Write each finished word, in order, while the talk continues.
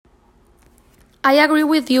I agree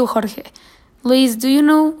with you, Jorge. Luis, do you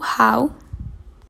know how?